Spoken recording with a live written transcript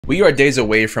We are days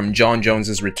away from Jon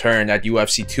Jones' return at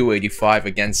UFC 285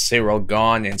 against Ciryl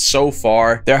Gane, and so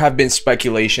far, there have been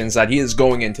speculations that he is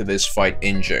going into this fight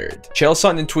injured. Chael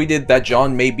Sonnen tweeted that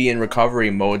Jon may be in recovery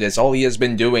mode as all he has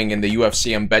been doing in the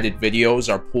UFC embedded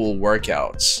videos are pool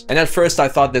workouts. And at first I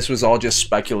thought this was all just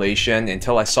speculation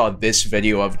until I saw this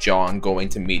video of Jon going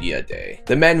to media day.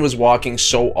 The man was walking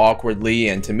so awkwardly,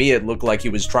 and to me it looked like he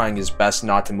was trying his best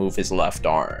not to move his left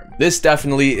arm. This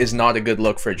definitely is not a good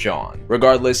look for Jon.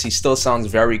 Regardless, he still sounds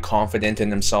very confident in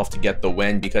himself to get the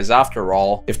win, because after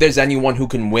all, if there's anyone who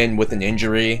can win with an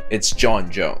injury, it's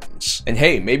Jon Jones. And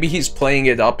hey, maybe he's playing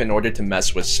it up in order to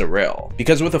mess with Ciryl,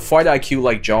 because with a fight IQ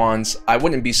like Jon's, I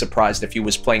wouldn't be surprised if he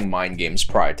was playing mind games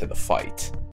prior to the fight.